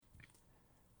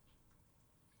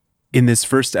In this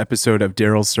first episode of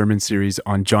Daryl's sermon series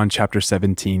on John chapter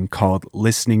 17 called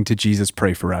Listening to Jesus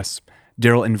Pray for Us,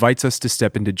 Daryl invites us to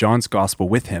step into John's gospel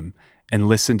with him and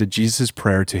listen to Jesus'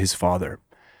 prayer to his Father.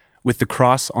 With the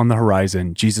cross on the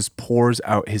horizon, Jesus pours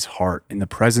out his heart in the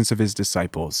presence of his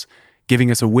disciples, giving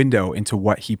us a window into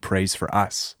what he prays for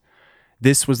us.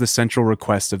 This was the central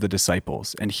request of the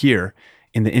disciples, and here,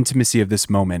 in the intimacy of this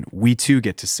moment, we too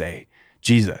get to say,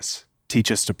 Jesus, teach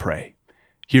us to pray.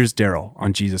 Here's Daryl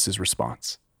on Jesus'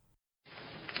 response.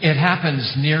 It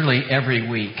happens nearly every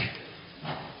week.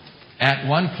 At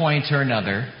one point or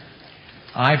another,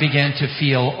 I begin to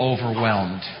feel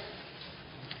overwhelmed.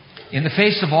 In the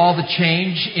face of all the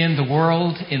change in the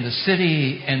world, in the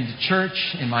city, and the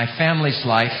church, in my family's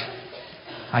life,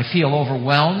 I feel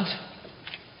overwhelmed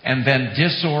and then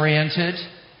disoriented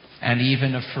and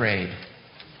even afraid.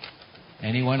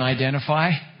 Anyone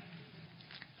identify?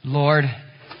 Lord,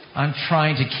 I'm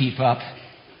trying to keep up,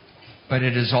 but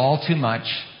it is all too much.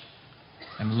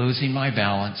 I'm losing my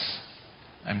balance.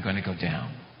 I'm going to go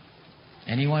down.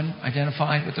 Anyone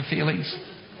identify with the feelings?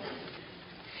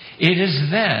 It is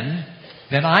then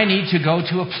that I need to go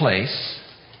to a place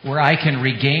where I can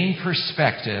regain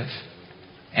perspective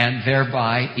and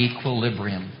thereby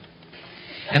equilibrium.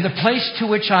 And the place to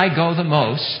which I go the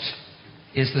most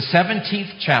is the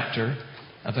 17th chapter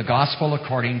of the Gospel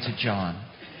according to John.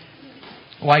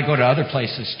 Oh, I go to other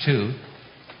places too,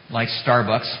 like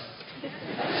Starbucks,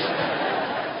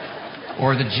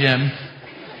 or the gym,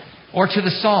 or to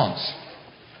the Psalms.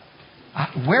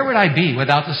 Where would I be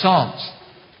without the Psalms?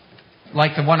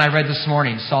 Like the one I read this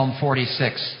morning, Psalm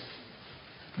 46.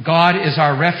 God is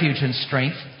our refuge and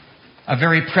strength, a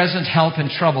very present help in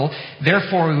trouble.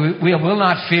 Therefore we will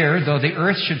not fear, though the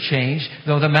earth should change,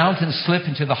 though the mountains slip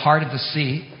into the heart of the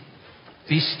sea.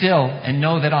 Be still and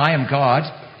know that I am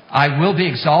God. I will be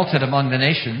exalted among the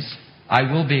nations. I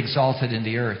will be exalted in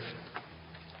the earth.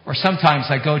 Or sometimes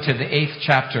I go to the 8th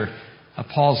chapter of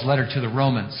Paul's letter to the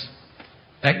Romans.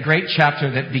 That great chapter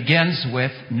that begins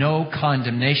with no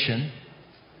condemnation,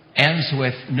 ends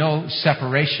with no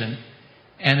separation,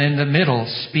 and in the middle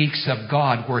speaks of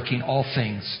God working all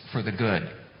things for the good.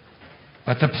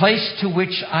 But the place to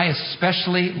which I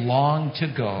especially long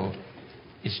to go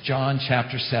is John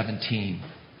chapter 17.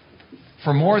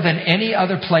 For more than any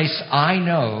other place I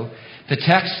know, the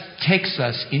text takes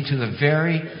us into the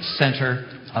very center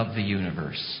of the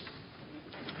universe.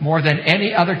 More than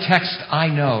any other text I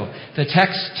know, the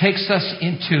text takes us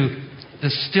into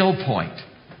the still point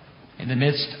in the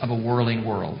midst of a whirling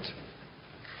world.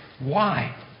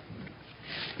 Why?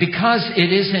 Because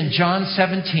it is in John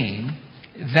 17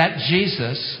 that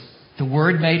Jesus, the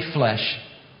Word made flesh,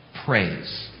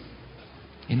 prays.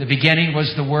 In the beginning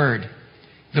was the Word.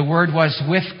 The Word was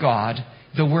with God.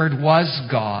 The Word was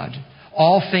God.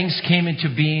 All things came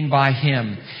into being by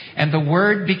Him. And the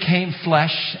Word became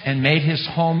flesh and made His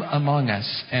home among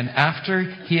us. And after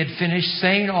He had finished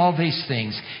saying all these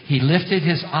things, He lifted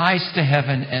His eyes to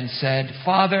heaven and said,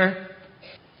 Father.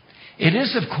 It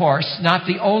is, of course, not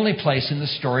the only place in the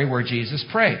story where Jesus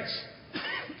prays.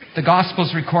 The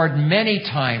Gospels record many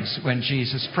times when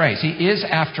Jesus prays. He is,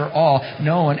 after all,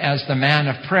 known as the man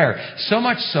of prayer. So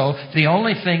much so, the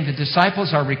only thing the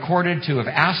disciples are recorded to have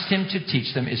asked Him to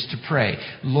teach them is to pray.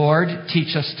 Lord,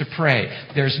 teach us to pray.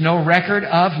 There's no record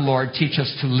of, Lord, teach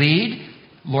us to lead.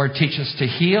 Lord, teach us to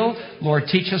heal. Lord,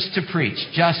 teach us to preach.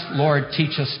 Just, Lord,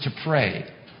 teach us to pray.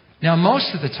 Now,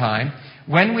 most of the time,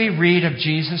 when we read of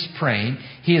Jesus praying,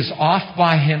 He is off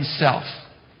by Himself.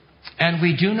 And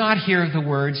we do not hear the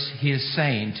words He is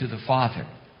saying to the Father.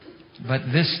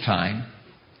 But this time,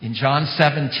 in John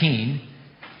 17,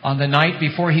 on the night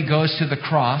before He goes to the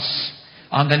cross,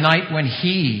 on the night when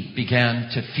He began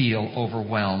to feel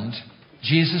overwhelmed,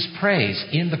 Jesus prays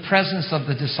in the presence of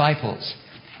the disciples.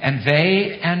 And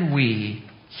they and we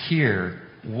hear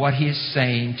what He is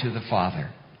saying to the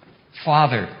Father.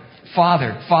 Father,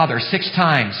 Father, Father, 6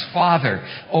 times, Father,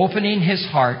 opening His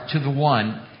heart to the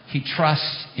one He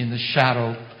trusts in the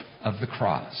shadow of the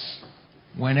cross.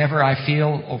 Whenever I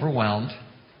feel overwhelmed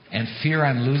and fear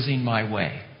I'm losing my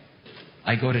way,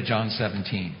 I go to John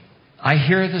 17. I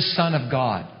hear the Son of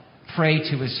God pray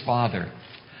to His Father.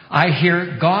 I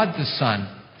hear God the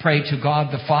Son pray to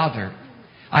God the Father.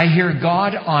 I hear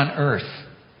God on earth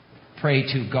pray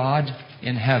to God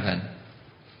in heaven,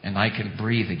 and I can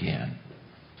breathe again.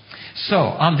 So,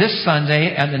 on this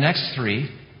Sunday and the next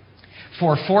 3,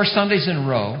 for 4 Sundays in a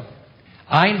row,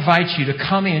 I invite you to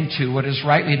come into what has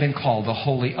rightly been called the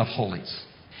Holy of Holies.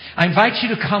 I invite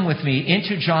you to come with me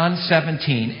into John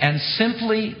 17 and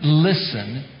simply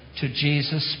listen to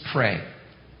Jesus pray.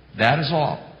 That is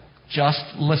all. Just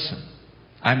listen.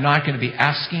 I'm not going to be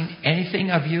asking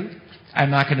anything of you. I'm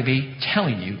not going to be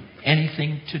telling you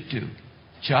anything to do.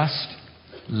 Just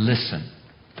listen.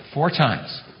 4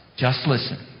 times. Just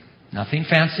listen. Nothing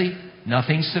fancy,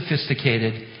 nothing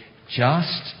sophisticated.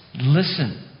 Just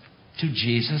listen to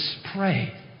Jesus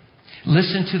pray.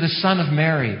 Listen to the Son of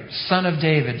Mary, Son of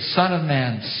David, Son of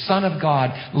Man, Son of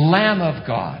God, Lamb of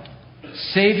God,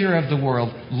 Savior of the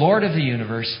world, Lord of the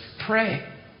universe, pray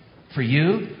for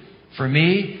you, for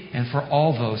me, and for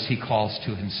all those He calls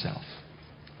to Himself.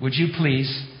 Would you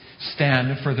please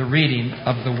stand for the reading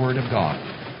of the Word of God?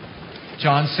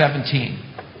 John 17.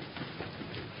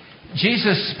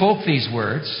 Jesus spoke these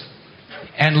words,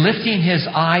 and lifting His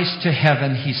eyes to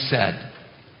heaven, He said,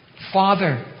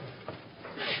 Father,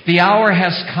 the hour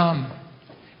has come.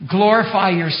 Glorify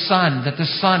your Son, that the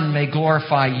Son may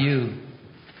glorify you,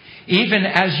 even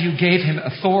as you gave Him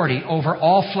authority over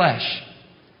all flesh,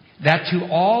 that to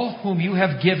all whom you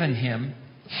have given Him,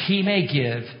 He may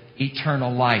give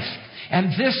eternal life.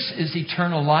 And this is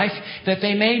eternal life, that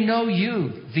they may know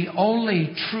you, the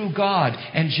only true God,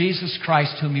 and Jesus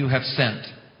Christ whom you have sent.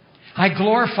 I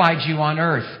glorified you on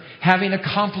earth, having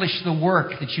accomplished the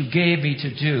work that you gave me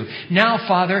to do. Now,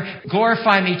 Father,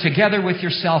 glorify me together with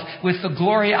yourself, with the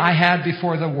glory I had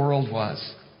before the world was.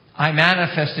 I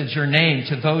manifested your name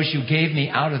to those you gave me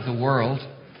out of the world.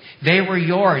 They were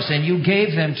yours, and you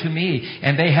gave them to me,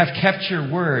 and they have kept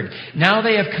your word. Now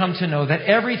they have come to know that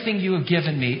everything you have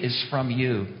given me is from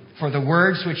you. For the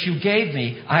words which you gave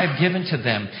me, I have given to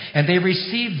them, and they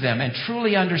received them, and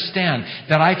truly understand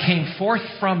that I came forth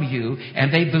from you,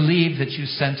 and they believe that you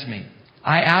sent me.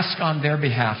 I ask on their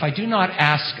behalf. I do not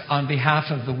ask on behalf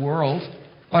of the world,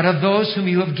 but of those whom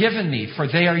you have given me, for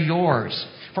they are yours.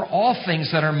 For all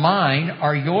things that are mine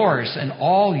are yours, and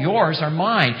all yours are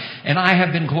mine, and I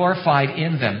have been glorified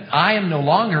in them. I am no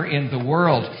longer in the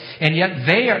world, and yet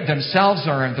they themselves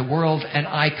are in the world, and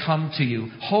I come to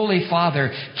you. Holy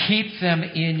Father, keep them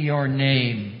in your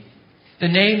name, the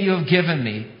name you have given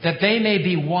me, that they may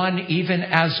be one even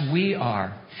as we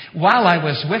are. While I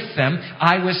was with them,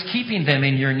 I was keeping them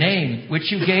in your name,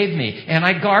 which you gave me, and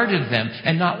I guarded them,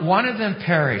 and not one of them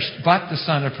perished, but the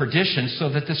son of perdition, so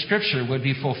that the scripture would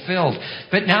be fulfilled.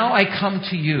 But now I come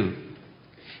to you,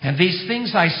 and these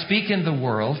things I speak in the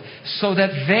world, so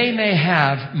that they may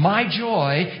have my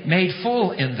joy made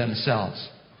full in themselves.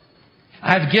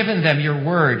 I have given them your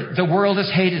word. The world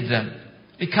has hated them,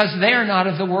 because they are not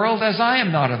of the world, as I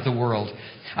am not of the world.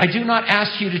 I do not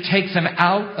ask you to take them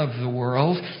out of the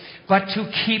world, but to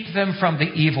keep them from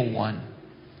the evil one.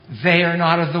 They are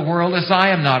not of the world, as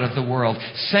I am not of the world.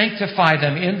 Sanctify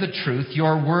them in the truth.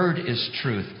 Your word is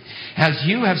truth. As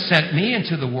you have sent me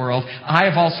into the world, I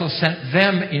have also sent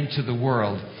them into the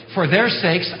world. For their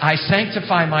sakes I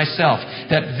sanctify myself,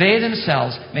 that they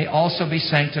themselves may also be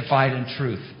sanctified in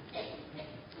truth.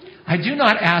 I do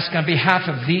not ask on behalf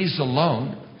of these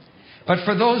alone, but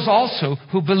for those also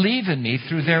who believe in me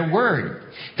through their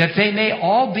word, that they may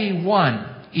all be one,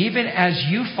 even as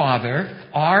you, Father,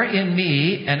 are in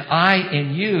me and I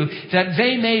in you, that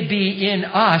they may be in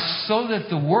us, so that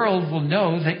the world will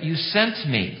know that you sent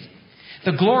me.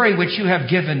 The glory which you have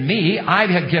given me,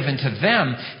 I have given to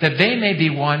them, that they may be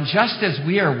one, just as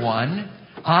we are one,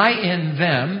 I in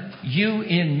them, you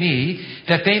in me,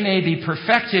 that they may be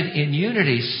perfected in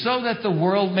unity, so that the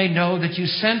world may know that you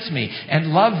sent me and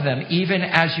love them even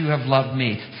as you have loved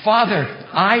me. Father,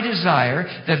 I desire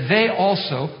that they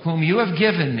also, whom you have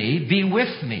given me, be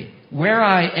with me where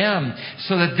I am,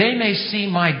 so that they may see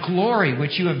my glory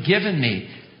which you have given me.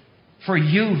 For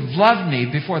you loved me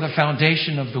before the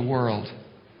foundation of the world.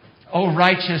 O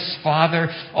righteous Father,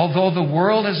 although the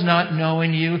world has not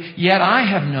known you, yet I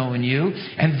have known you,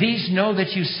 and these know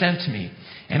that you sent me.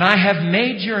 And I have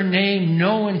made your name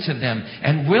known to them,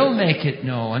 and will make it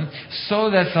known,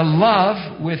 so that the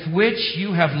love with which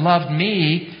you have loved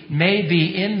me may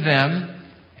be in them,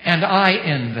 and I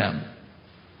in them.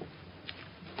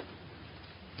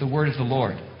 The word of the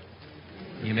Lord.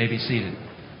 You may be seated.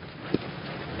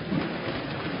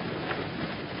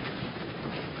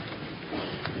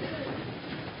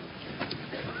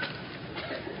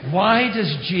 Why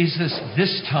does Jesus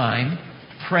this time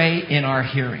pray in our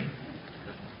hearing?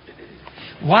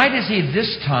 Why does He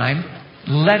this time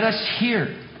let us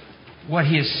hear what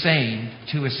He is saying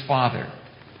to His Father?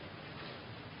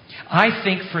 I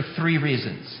think for 3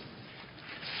 reasons.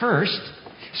 First,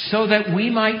 so that we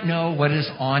might know what is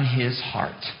on His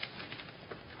heart.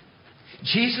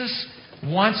 Jesus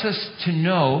wants us to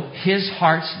know His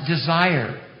heart's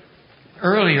desire.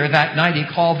 Earlier that night He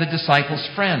called the disciples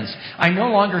friends. I no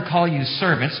longer call you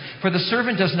servants, for the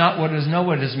servant does not know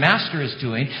what his master is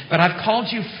doing, but I've called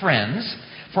you friends,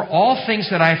 For all things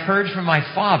that I've heard from my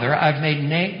Father, I've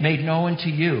made known to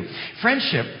you.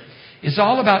 Friendship is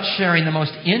all about sharing the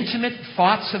most intimate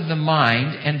thoughts of the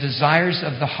mind and desires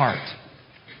of the heart.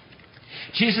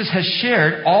 Jesus has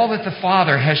shared all that the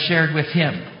Father has shared with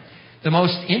him. The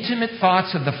most intimate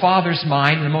thoughts of the Father's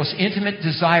mind and the most intimate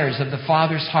desires of the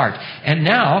Father's heart. And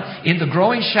now, in the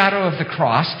growing shadow of the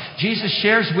cross, Jesus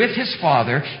shares with his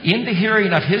Father, in the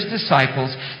hearing of his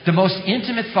disciples, the most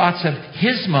intimate thoughts of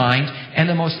his mind and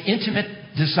the most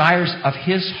intimate desires of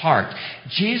his heart.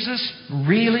 Jesus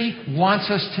really wants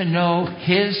us to know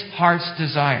his heart's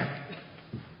desire.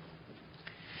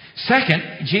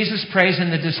 Second, Jesus prays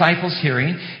in the disciples'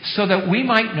 hearing so that we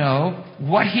might know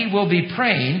what he will be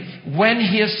praying when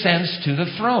he ascends to the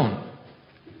throne.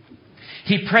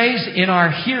 He prays in our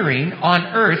hearing on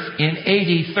earth in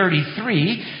AD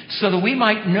 33 so that we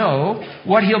might know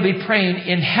what he'll be praying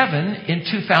in heaven in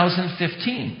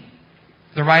 2015.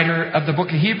 The writer of the book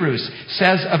of Hebrews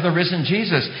says of the risen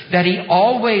Jesus that he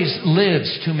always lives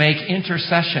to make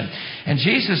intercession. And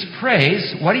Jesus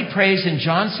prays what he prays in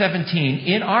John 17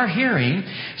 in our hearing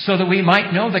so that we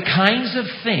might know the kinds of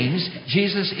things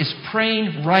Jesus is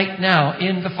praying right now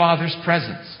in the Father's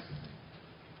presence.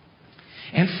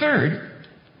 And third,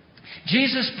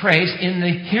 Jesus prays in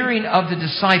the hearing of the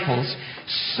disciples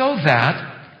so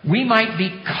that we might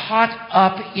be caught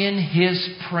up in his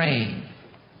praying.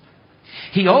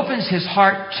 He opens his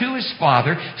heart to his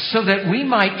Father so that we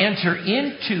might enter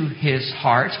into his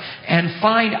heart and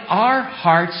find our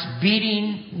hearts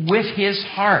beating with his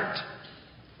heart.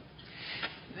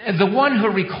 The one who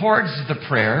records the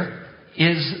prayer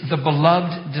is the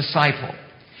beloved disciple.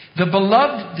 The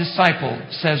beloved disciple,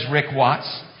 says Rick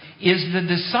Watts, is the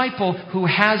disciple who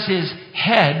has his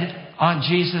head on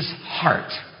Jesus'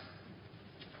 heart.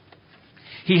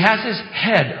 He has his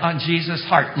head on Jesus'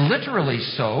 heart, literally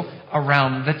so,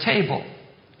 around the table.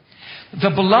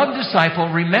 The beloved disciple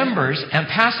remembers and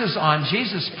passes on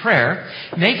Jesus' prayer,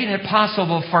 making it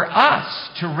possible for us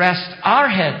to rest our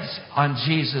heads on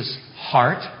Jesus'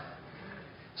 heart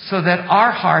so that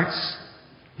our hearts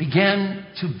begin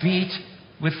to beat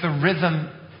with the rhythm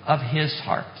of his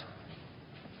heart.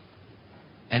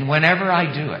 And whenever I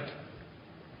do it,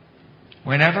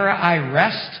 whenever I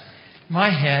rest my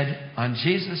head on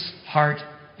Jesus' heart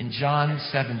in John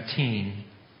 17,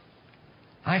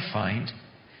 I find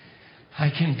I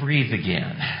can breathe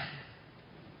again.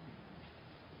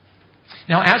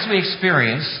 Now, as we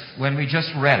experienced when we just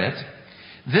read it,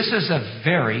 this is a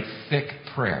very thick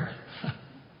prayer.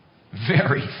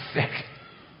 Very thick.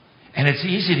 And it's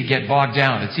easy to get bogged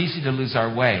down. It's easy to lose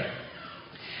our way.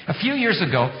 A few years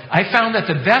ago, I found that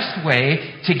the best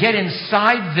way to get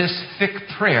inside this thick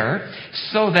prayer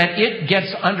so that it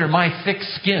gets under my thick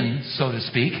skin, so to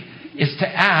speak, is to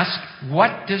ask,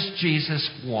 what does Jesus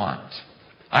want?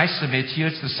 I submit to you,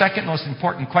 it's the second most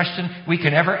important question we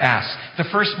can ever ask. The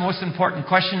first most important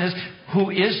question is,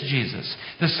 who is Jesus?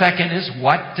 The second is,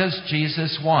 what does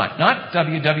Jesus want? Not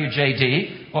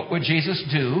WWJD, what would Jesus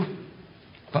do?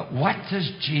 But what does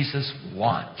Jesus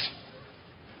want?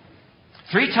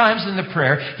 3 times in the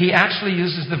prayer, he actually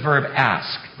uses the verb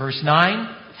ask. Verse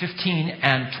 9, 15,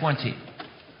 and 20.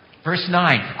 Verse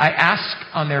 9, I ask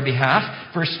on their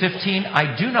behalf. Verse 15,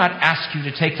 I do not ask you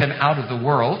to take them out of the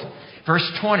world. Verse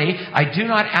 20, I do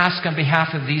not ask on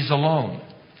behalf of these alone.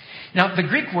 Now, the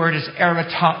Greek word is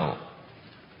eritao.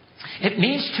 It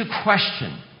means to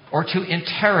question or to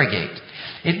interrogate.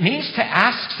 It means to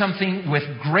ask something with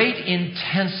great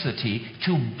intensity,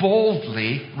 to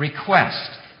boldly request.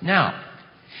 Now,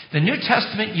 the New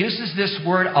Testament uses this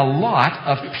word a lot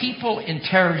of people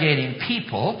interrogating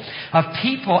people, of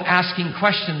people asking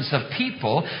questions of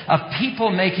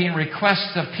people making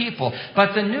requests of people.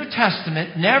 But the New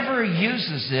Testament never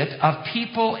uses it of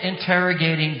people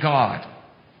interrogating God.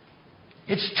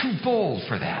 It's too bold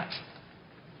for that.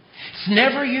 It's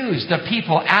never used of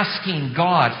people asking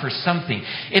God for something.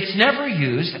 It's never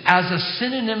used as a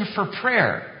synonym for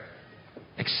prayer,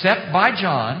 except by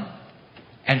John,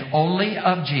 and only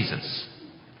of Jesus.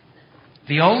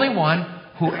 The only one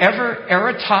who ever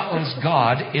eritaos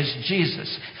God is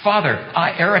Jesus. Father,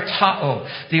 I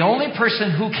eritao. The only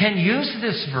person who can use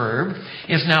this verb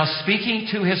is now speaking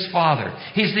to his Father.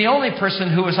 He's the only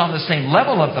person who is on the same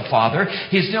level of the Father.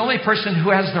 He's the only person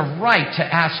who has the right to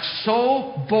ask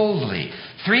so boldly.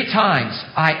 3 times,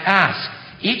 I ask.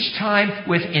 Each time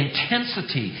with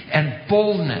intensity and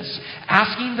boldness,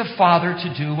 asking the Father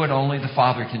to do what only the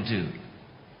Father can do.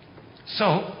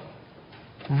 So,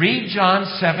 read John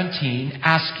 17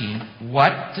 asking,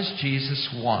 what does Jesus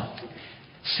want?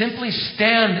 Simply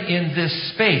stand in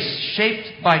this space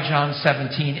shaped by John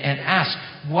 17 and ask,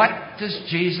 what does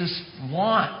Jesus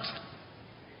want?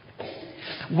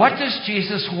 What does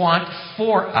Jesus want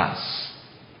for us?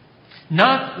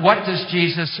 Not what does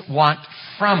Jesus want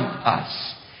from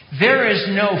us. There is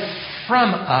no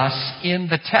from us in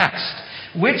the text,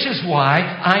 which is why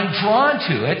I'm drawn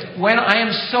to it when I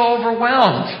am so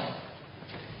overwhelmed.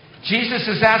 Jesus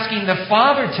is asking the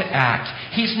Father to act.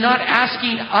 He's not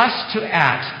asking us to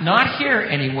act. Not here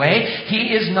anyway.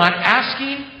 He is not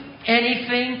asking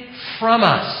anything from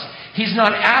us. He's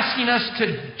not asking us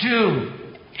to do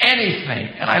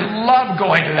anything. And I love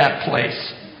going to that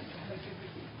place.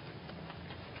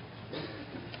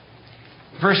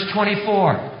 Verse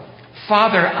 24.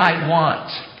 Father, I want.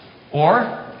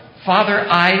 Or, Father,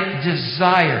 I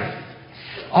desire.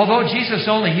 Although Jesus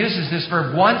only uses this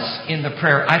verb once in the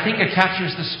prayer, I think it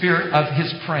captures the spirit of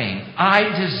his praying. I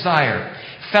desire.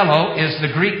 Fellow is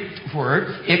the Greek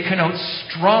word. It connotes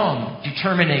strong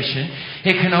determination.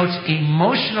 It connotes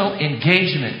emotional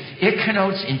engagement. It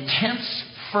connotes intense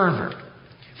fervor.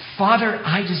 Father,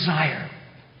 I desire.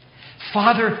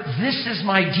 Father, this is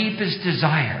my deepest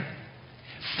desire.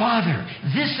 Father,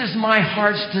 this is my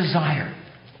heart's desire.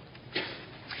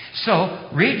 So,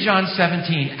 read John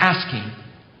 17 asking,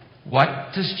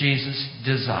 what does Jesus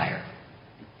desire?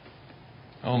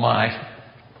 Oh my.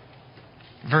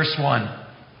 Verse 1.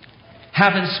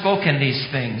 Having spoken these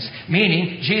things,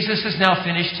 meaning Jesus has now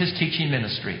finished his teaching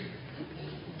ministry.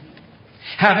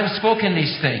 Having spoken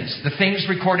these things, the things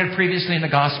recorded previously in the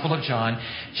Gospel of John,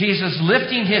 Jesus,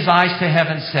 lifting his eyes to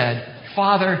heaven, said,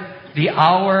 Father, the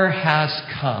hour has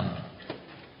come.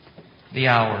 The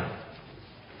hour.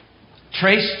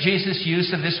 Trace Jesus'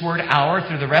 use of this word hour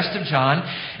through the rest of John,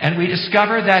 and we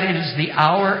discover that it is the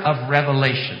hour of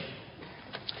revelation.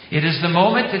 It is the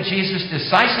moment that Jesus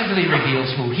decisively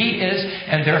reveals who he is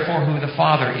and therefore who the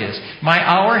Father is. My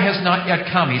hour has not yet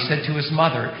come, he said to his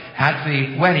mother at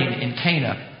the wedding in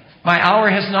Cana. My hour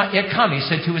has not yet come, he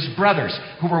said to his brothers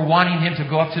who were wanting him to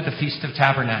go up to the Feast of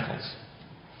Tabernacles.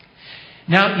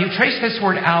 Now, you trace this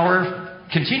word hour,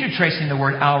 continue tracing the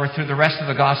word hour through the rest of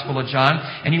the Gospel of John,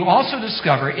 and you also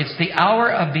discover it's the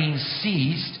hour of being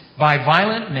seized by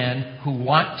violent men who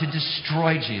want to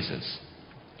destroy Jesus.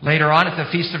 Later on at the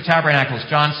Feast of Tabernacles,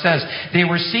 John says, they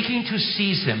were seeking to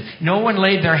seize him. No one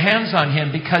laid their hands on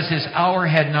him because his hour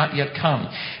had not yet come.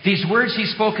 These words he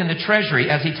spoke in the treasury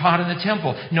as he taught in the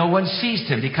temple. No one seized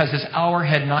him because his hour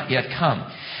had not yet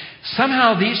come.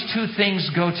 Somehow these two things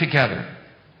go together.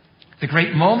 The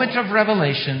great moment of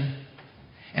revelation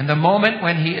and the moment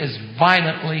when he is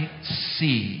violently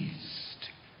seized.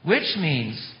 Which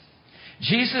means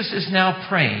Jesus is now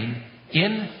praying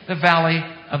in the valley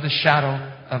of the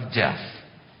shadow of death.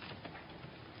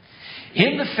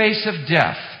 In the face of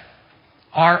death,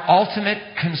 our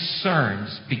ultimate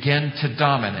concerns begin to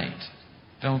dominate,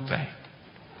 don't they?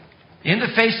 In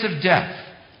the face of death,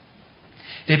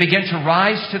 they begin to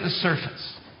rise to the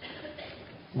surface.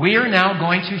 We are now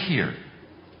going to hear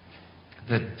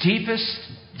the deepest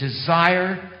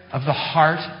desire of the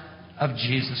heart of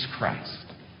Jesus Christ.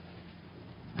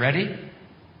 Ready?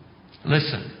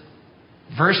 Listen.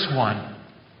 Verse 1.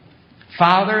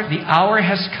 Father, the hour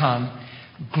has come.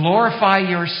 Glorify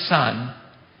your Son,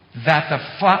 that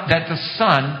the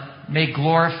Son may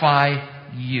glorify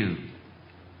you.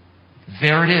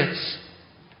 There it is.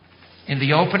 In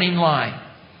the opening line.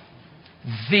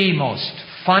 The most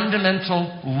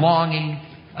fundamental longing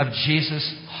of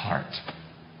Jesus' heart.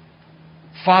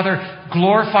 Father,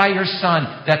 glorify your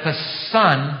Son, that the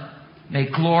Son may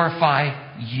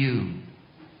glorify you.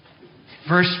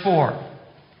 Verse 4.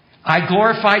 I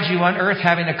glorified you on earth,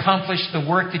 having accomplished the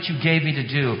work that you gave me to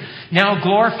do. Now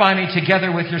glorify me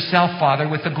together with yourself, Father,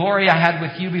 with the glory I had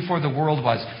with you before the world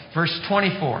was. Verse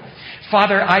 24.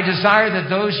 Father, I desire that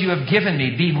those you have given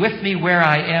me be with me where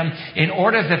I am, in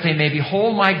order that they may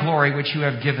behold my glory which you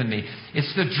have given me.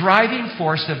 It's the driving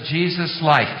force of Jesus'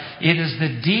 life. It is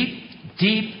the deep,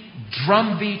 deep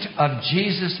drumbeat of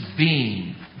Jesus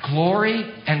being. Glory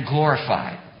and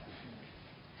glorified.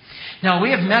 Now,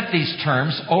 we have met these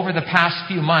terms over the past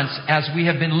few months as we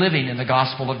have been living in the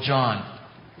Gospel of John.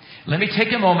 Let me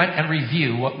take a moment and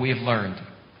review what we have learned.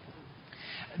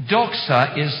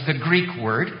 Doxa is the Greek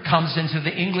word, comes into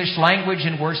the English language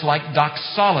in words like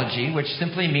doxology, which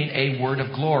simply mean a word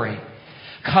of glory.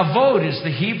 Kavod is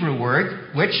the Hebrew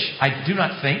word, which I do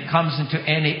not think comes into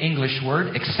any English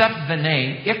word except the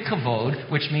name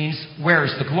ikkavod, which means where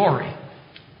is the glory.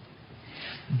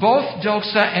 Both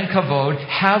doxa and kavod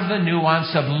have the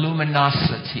nuance of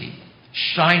luminosity,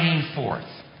 shining forth.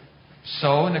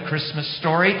 So, in the Christmas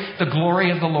story, the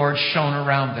glory of the Lord shone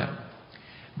around them.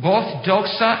 Both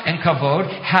doxa and kavod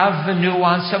have the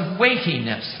nuance of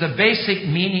weightiness. The basic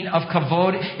meaning of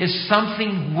kavod is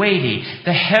something weighty,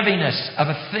 the heaviness of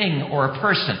a thing or a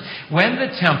person. When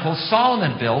the temple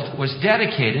Solomon built was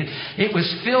dedicated, it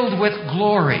was filled with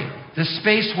glory. The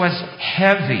space was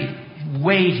heavy,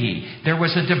 weighty. There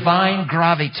was a divine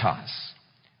gravitas.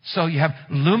 So you have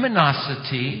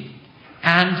luminosity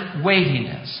and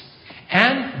weightiness.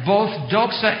 And both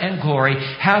doxa and glory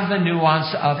have the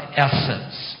nuance of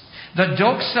essence. The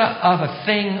doxa of a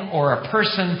thing or a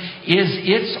person is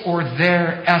its or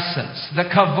their essence. The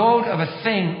kavod of a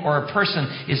thing or a person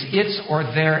is its or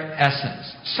their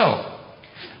essence. So,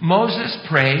 Moses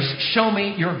prays, "Show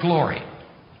me your glory."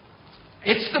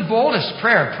 It's the boldest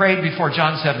prayer prayed before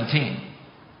John 17.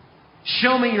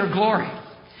 Show me your glory.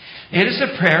 It is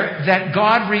a prayer that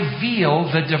God reveal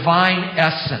the divine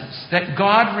essence, that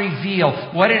God reveal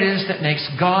what it is that makes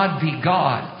God be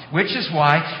God, which is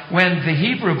why when the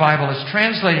Hebrew Bible is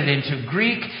translated into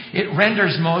Greek, it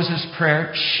renders Moses'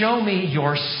 prayer, "Show me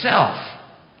yourself.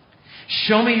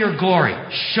 Show me your glory.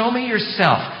 Show me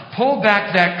yourself. Pull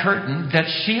back that curtain that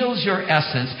shields your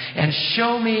essence and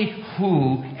show me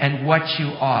who and what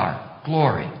you are."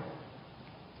 Glory.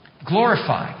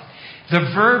 Glorify. The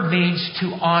verb means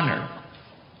to honor,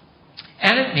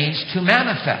 and it means to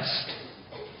manifest.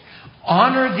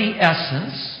 Honor the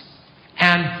essence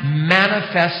and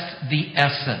manifest the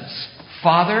essence.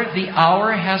 Father, the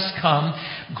hour has come.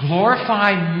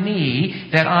 Glorify me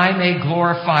that I may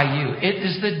glorify you. It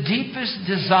is the deepest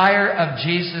desire of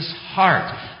Jesus' heart.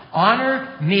 Honor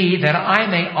me that I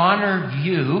may honor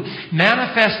you.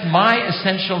 Manifest my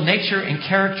essential nature and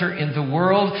character in the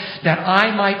world that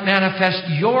I might manifest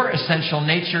your essential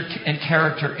nature and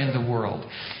character in the world.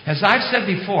 As I've said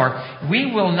before, we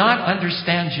will not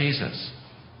understand Jesus.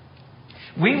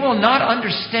 We will not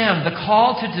understand the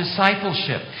call to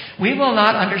discipleship. We will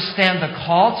not understand the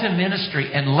call to ministry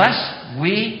unless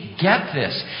we get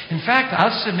this. In fact,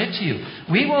 I'll submit to you,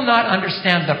 we will not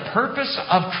understand the purpose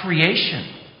of creation.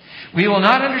 We will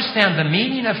not understand the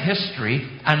meaning of history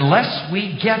unless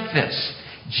we get this.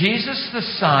 Jesus the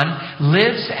Son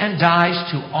lives and dies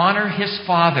to honor His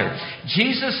Father.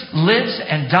 Jesus lives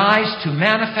and dies to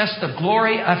manifest the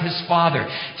glory of His Father,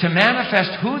 to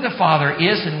manifest who the Father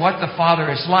is and what the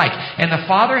Father is like. And the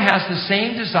Father has the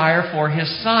same desire for His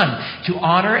Son, to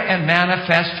honor and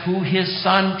manifest who His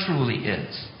Son truly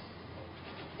is.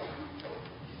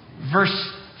 Verse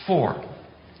 4.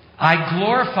 I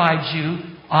glorified you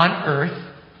on earth,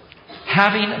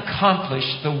 having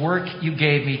accomplished the work you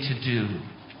gave me to do.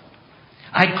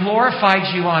 I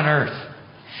glorified you on earth.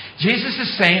 Jesus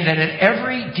is saying that in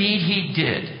every deed He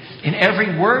did, in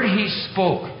every word He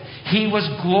spoke, He was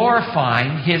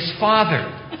glorifying His Father.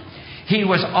 He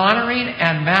was honoring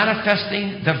and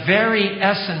manifesting the very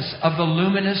essence of the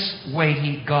luminous,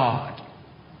 weighty God.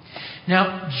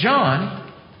 Now, John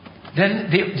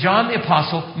the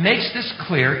Apostle makes this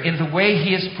clear in the way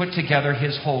he has put together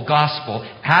his whole gospel,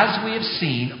 as we have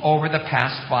seen over the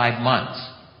past 5 months.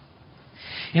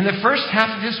 In the first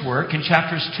half of his work, in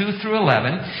chapters 2 through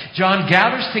 11, John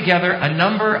gathers together a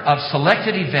number of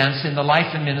selected events in the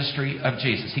life and ministry of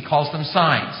Jesus. He calls them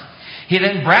signs. He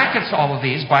then brackets all of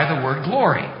these by the word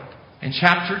glory. In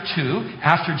chapter 2,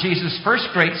 after Jesus'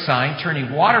 first great sign,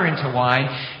 turning water into wine,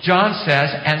 John says,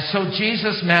 "And so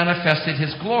Jesus manifested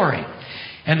His glory."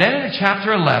 And then in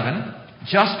chapter 11,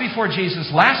 just before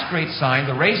Jesus' last great sign,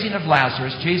 the raising of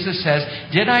Lazarus, Jesus says,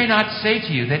 "Did I not say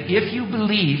to you that if you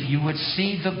believe, you would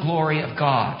see the glory of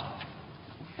God?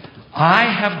 I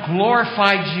have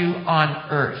glorified you on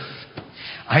earth."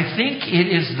 I think it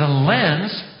is the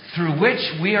lens through which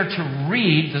we are to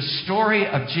read the story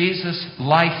of Jesus'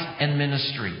 life and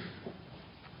ministry.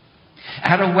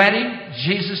 At a wedding,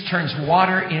 Jesus turns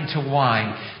water into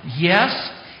wine. Yes,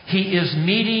 He is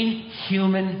meeting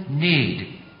human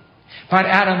need. But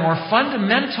at a more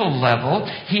fundamental level,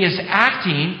 He is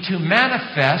acting to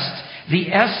manifest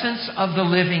the essence of the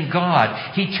living God.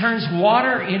 He turns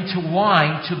water into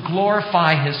wine to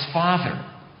glorify His Father.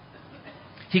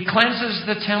 He cleanses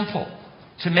the temple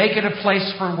to make it a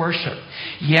place for worship.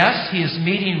 Yes, He is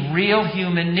meeting real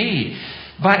human need.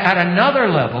 But at another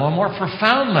level, a more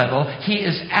profound level, He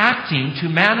is acting to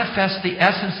manifest the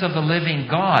essence of the living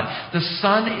God. The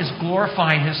Son is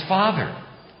glorifying His Father.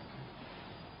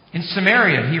 In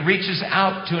Samaria, He reaches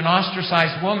out to an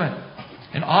ostracized woman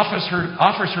and offers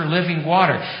her living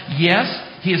water. Yes,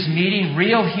 He is meeting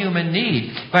real human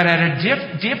need, but at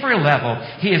a deeper level,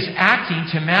 He is acting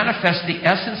to manifest the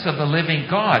essence of the living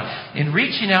God. In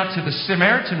reaching out to the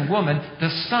Samaritan woman, the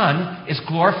Son is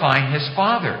glorifying His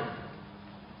Father.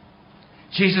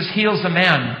 Jesus heals a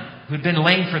man who'd been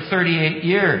lame for 38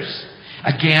 years.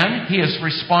 Again, he is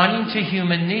responding to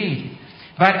human need.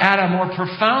 But at a more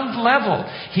profound level,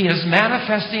 he is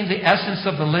manifesting the essence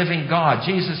of the living God.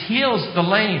 Jesus heals the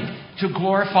lame to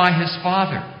glorify his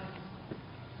Father.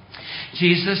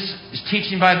 Jesus is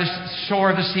teaching by the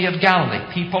shore of the Sea of Galilee.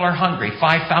 People are hungry,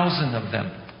 5,000 of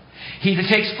them. He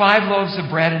takes 5 loaves of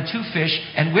bread and 2 fish,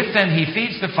 and with them he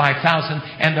feeds the 5,000,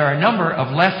 and there are a number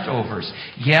of leftovers.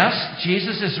 Yes,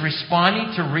 Jesus is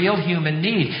responding to real human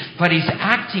need, but he's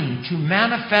acting to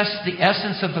manifest the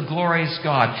essence of the glorious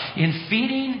God. In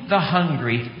feeding the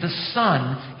hungry, the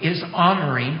Son is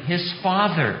honoring his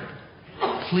Father.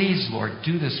 Please, Lord,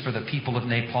 do this for the people of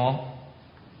Nepal.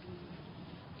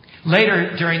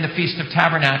 Later, during the Feast of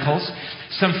Tabernacles,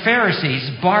 some Pharisees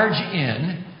barge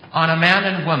in on a man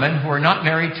and woman who are not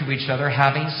married to each other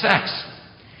having sex.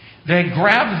 They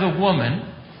grab the woman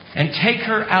and take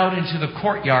her out into the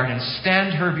courtyard and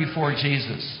stand her before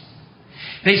Jesus.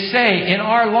 They say, in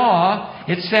our law,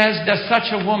 it says that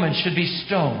such a woman should be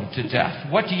stoned to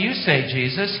death. What do you say,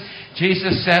 Jesus?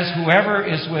 Jesus says, whoever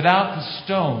is without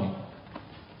sin,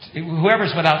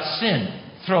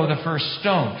 throw the first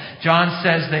stone. John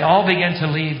says they all begin to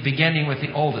leave, beginning with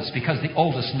the oldest, because the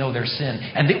oldest know their sin,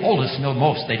 and the oldest know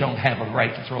most. They don't have a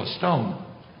right to throw a stone.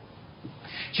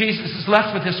 Jesus is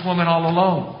left with this woman all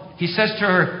alone. He says to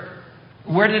her,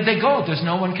 where did they go? Does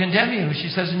no one condemn you? She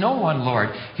says, no one, Lord.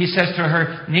 He says to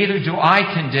her, neither do I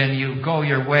condemn you. Go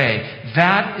your way.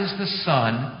 That is the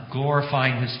Son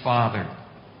glorifying his Father.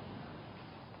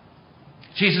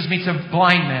 Jesus meets a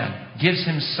blind man, gives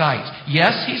him sight.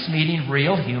 Yes, he's meeting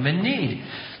real human need.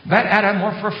 But at a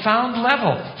more profound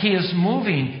level, he is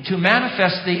moving to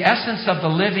manifest the essence of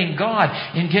the living God.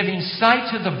 In giving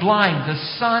sight to the blind, the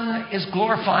Son is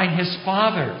glorifying his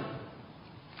Father.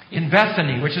 In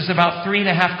Bethany, which is about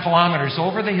 3.5 kilometers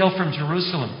over the hill from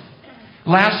Jerusalem,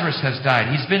 Lazarus has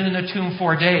died. He's been in the tomb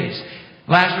 4 days.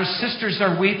 Lazarus' sisters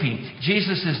are weeping.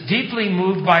 Jesus is deeply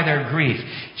moved by their grief.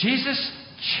 Jesus'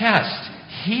 chest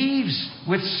heaves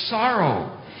with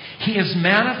sorrow. He is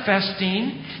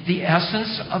manifesting the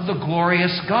essence of the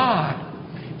glorious God.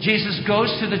 Jesus goes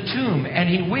to the tomb and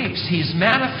he weeps. He's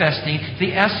manifesting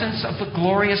the essence of the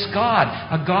glorious God,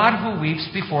 a God who weeps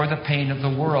before the pain of the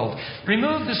world.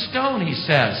 Remove the stone, he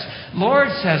says.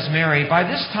 Lord, says Mary, by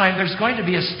this time there's going to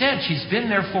be a stench. He's been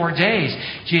there 4 days.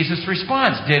 Jesus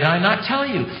responds, did I not tell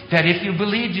you that if you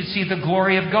believed you'd see the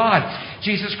glory of God?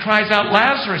 Jesus cries out,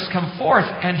 Lazarus, come forth.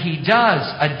 And he does.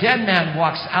 A dead man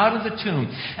walks out of the tomb.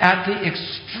 At the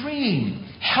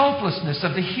extreme helplessness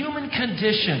of the human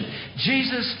condition,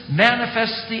 Jesus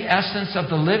manifests the essence of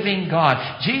the living God.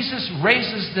 Jesus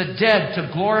raises the dead to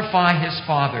glorify his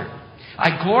Father.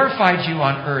 I glorified you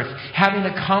on earth, having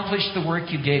accomplished the work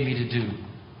you gave me to do.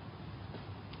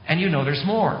 And you know there's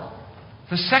more.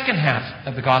 The second half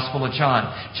of the Gospel of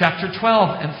John, chapter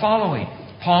 12 and following,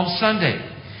 Palm Sunday,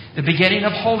 the beginning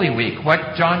of Holy Week,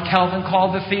 what John Calvin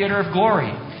called the theater of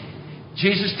glory.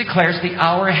 Jesus declares the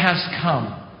hour has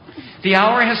come. The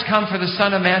hour has come for the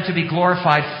Son of Man to be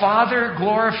glorified. Father,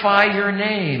 glorify your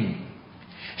name.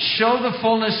 Show the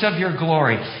fullness of your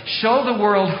glory. Show the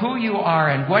world who you are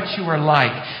and what you are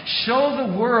like. Show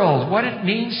the world what it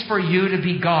means for you to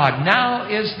be God. Now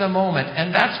is the moment.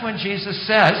 And that's when Jesus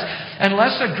says,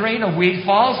 unless a grain of wheat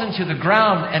falls into the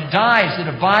ground and dies,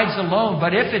 it abides alone.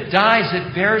 But if it dies,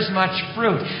 it bears much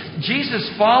fruit.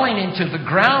 Jesus falling into the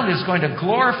ground is going to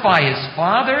glorify his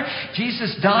Father.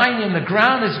 Jesus dying in the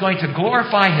ground is going to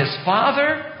glorify his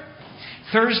Father.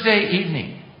 Thursday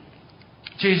evening,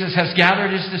 Jesus has gathered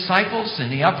his disciples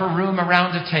in the upper room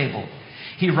around a table.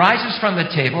 He rises from the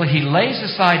table. He lays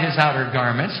aside his outer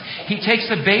garments. He takes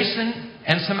a basin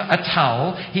and a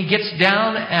towel. He gets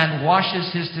down and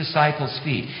washes his disciples'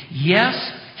 feet. Yes,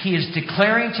 he is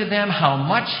declaring to them how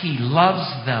much he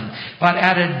loves them. But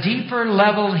at a deeper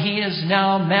level, he is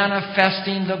now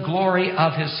manifesting the glory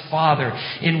of his Father.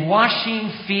 In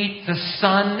washing feet, the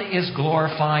Son is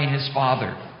glorifying his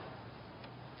Father.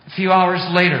 A few hours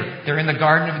later, they're in the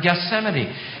Garden of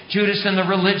Gethsemane. Judas and the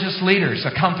religious leaders,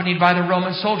 accompanied by the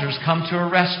Roman soldiers, come to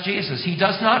arrest Jesus. He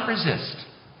does not resist.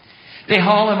 They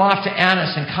haul him off to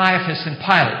Annas and Caiaphas and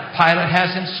Pilate. Pilate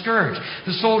has him scourged.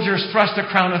 The soldiers thrust a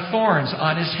crown of thorns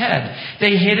on his head.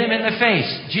 They hit him in the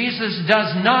face. Jesus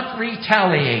does not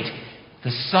retaliate.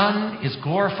 The Son is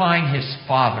glorifying his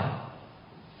Father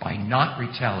by not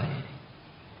retaliating.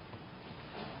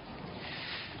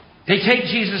 They take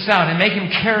Jesus out and make him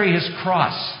carry his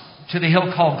cross to the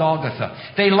hill called Golgotha.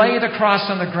 They lay the cross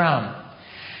on the ground.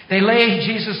 They lay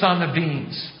Jesus on the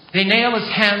beams. They nail his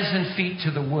hands and feet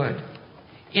to the wood.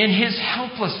 In his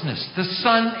helplessness, the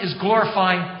Son is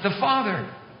glorifying the Father.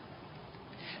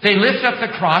 They lift up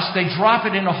the cross, they drop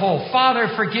it in a hole.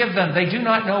 Father, forgive them. They do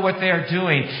not know what they are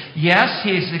doing. Yes,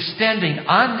 he is extending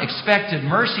unexpected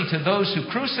mercy to those who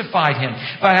crucified him.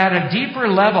 But at a deeper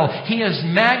level, he is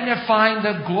magnifying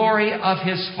the glory of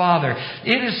his Father.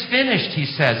 It is finished, he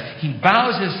says. He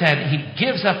bows his head. He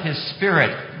gives up his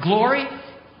spirit. Glory?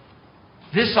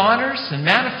 This honors and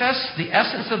manifests the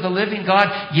essence of the living God?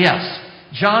 Yes.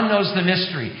 John knows the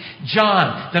mystery.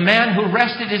 John, the man who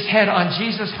rested his head on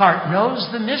Jesus' heart, knows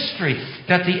the mystery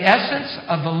that the essence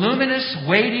of the luminous,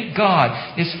 weighty God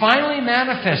is finally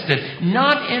manifested,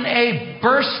 not in a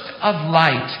burst of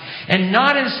light and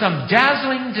not in some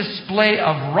dazzling display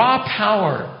of raw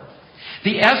power.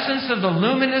 The essence of the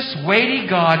luminous, weighty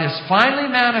God is finally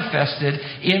manifested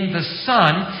in the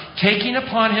Son taking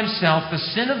upon himself the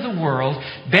sin of the world,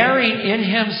 bearing in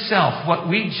himself what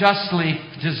we justly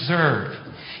deserve.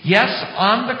 Yes,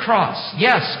 on the cross.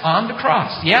 Yes, on the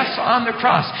cross. Yes, on the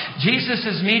cross. Jesus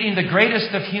is meeting the greatest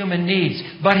of human needs,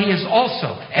 but he is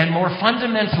also, and more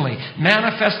fundamentally,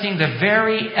 manifesting the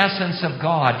very essence of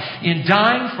God. In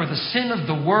dying for the sin of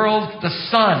the world, the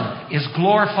Son is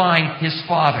glorifying his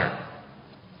Father.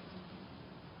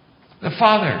 The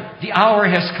Father, the hour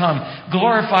has come.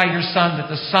 Glorify your Son that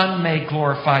the Son may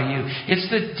glorify you. It's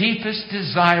the deepest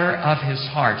desire of his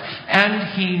heart.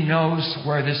 And he knows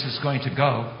where this is going to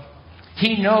go.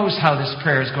 He knows how this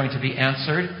prayer is going to be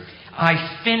answered.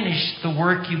 I finished the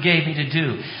work you gave me to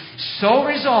do. So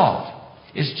resolved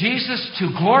is Jesus to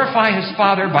glorify his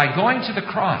Father by going to the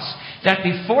cross, that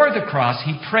before the cross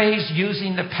he prays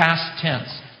using the past tense.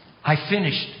 I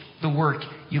finished the work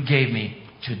you gave me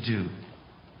to do.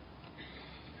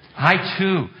 I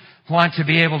too want to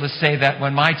be able to say that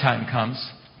when my time comes.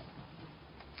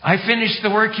 I finished the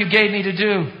work you gave me to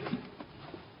do.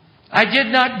 I did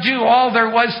not do all there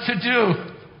was to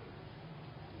do.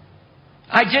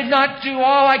 I did not do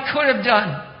all I could have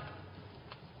done.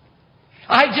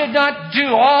 I did not do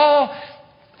all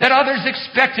that others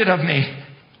expected of me.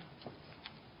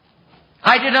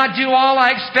 I did not do all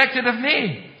I expected of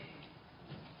me.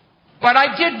 But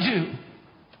I did do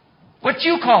what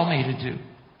you called me to do.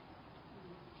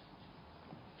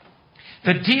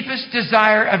 The deepest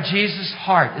desire of Jesus'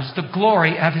 heart is the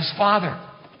glory of his Father.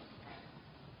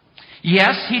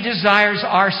 Yes, he desires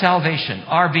our salvation,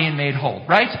 our being made whole,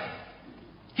 right?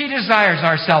 He desires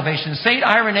our salvation. St.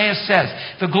 Irenaeus says,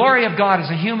 the glory of God is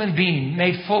a human being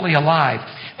made fully alive.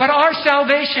 But our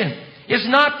salvation is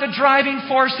not the driving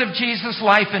force of Jesus'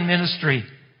 life and ministry.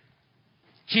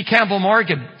 G. Campbell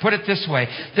Morgan put it this way: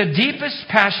 the deepest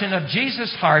passion of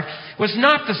Jesus' heart was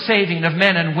not the saving of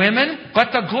men and women, but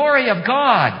the glory of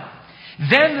God.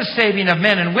 Then the saving of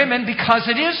men and women, because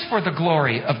it is for the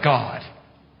glory of God.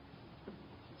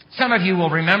 Some of you will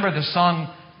remember the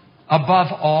song,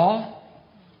 Above All.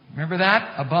 Remember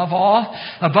that? Above all.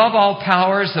 Above all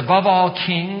powers, above all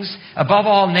kings, above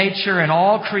all nature and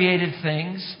all created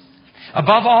things.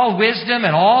 Above all wisdom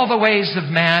and all the ways of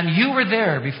man, you were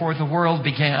there before the world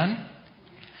began.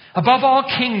 Above all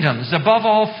kingdoms, above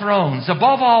all thrones,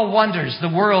 above all wonders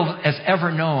the world has ever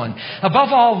known, above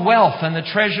all wealth and the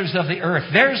treasures of the earth,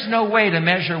 there's no way to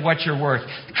measure what you're worth.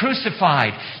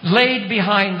 Crucified, laid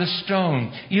behind the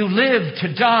stone, you lived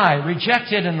to die,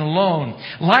 rejected and alone.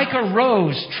 Like a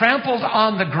rose trampled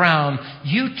on the ground,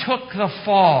 you took the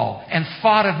fall and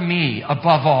thought of me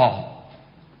above all.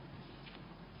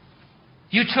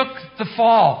 You took the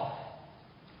fall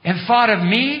and thought of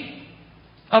me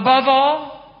above all?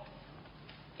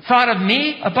 Thought of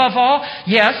me above all?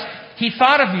 Yes, he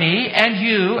thought of me and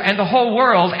you and the whole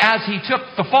world as he took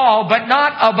the fall, but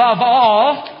not above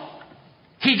all.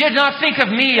 He did not think of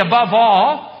me above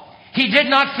all. He did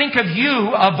not think of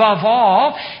you above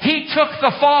all. He took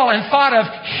the fall and thought of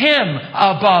him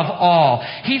above all.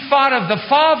 He thought of the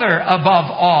Father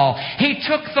above all. He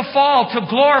took the fall to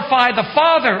glorify the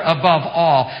Father above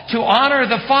all, to honor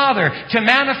the Father, to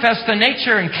manifest the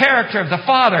nature and character of the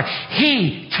Father.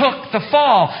 He took the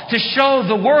fall to show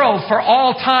the world for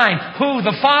all time who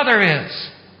the Father is.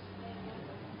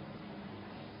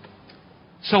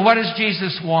 So what does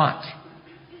Jesus want?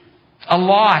 A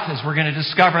lot, as we're going to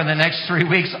discover in the next 3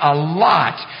 weeks, a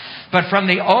lot. But from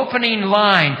the opening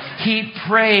line, he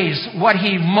prays what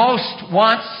he most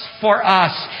wants for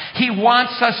us. He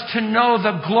wants us to know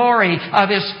the glory of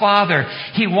his Father.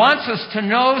 He wants us to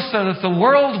know so that the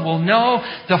world will know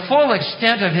the full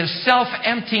extent of his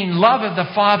self-emptying love of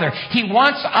the Father. He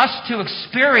wants us to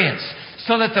experience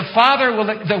so that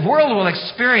the world will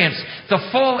experience the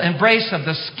full embrace of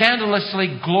the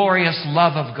scandalously glorious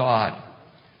love of God.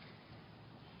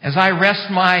 As I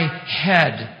rest my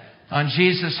head on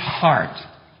Jesus' heart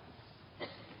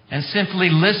and simply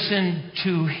listen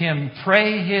to Him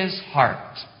pray His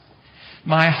heart,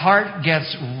 my heart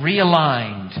gets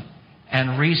realigned and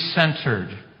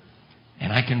recentered,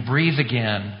 and I can breathe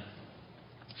again,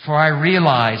 for I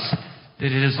realize that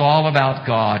it is all about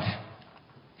God.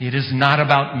 It is not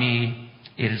about me.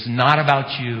 It is not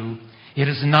about you. It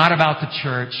is not about the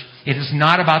church. It is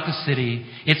not about the city.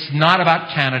 It's not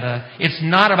about Canada. It's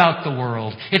not about the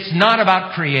world. It's not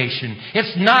about creation.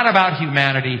 It's not about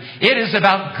humanity. It is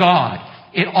about God.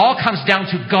 It all comes down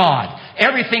to God.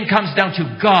 Everything comes down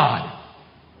to God.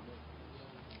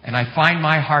 And I find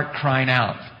my heart crying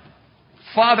out,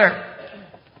 Father,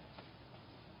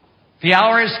 the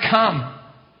hour has come.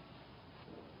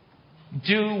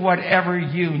 Do whatever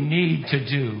you need to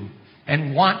do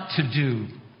and want to do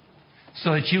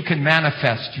so that you can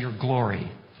manifest your glory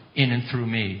in and through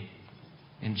me.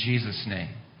 In Jesus'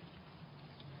 name,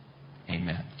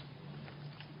 amen.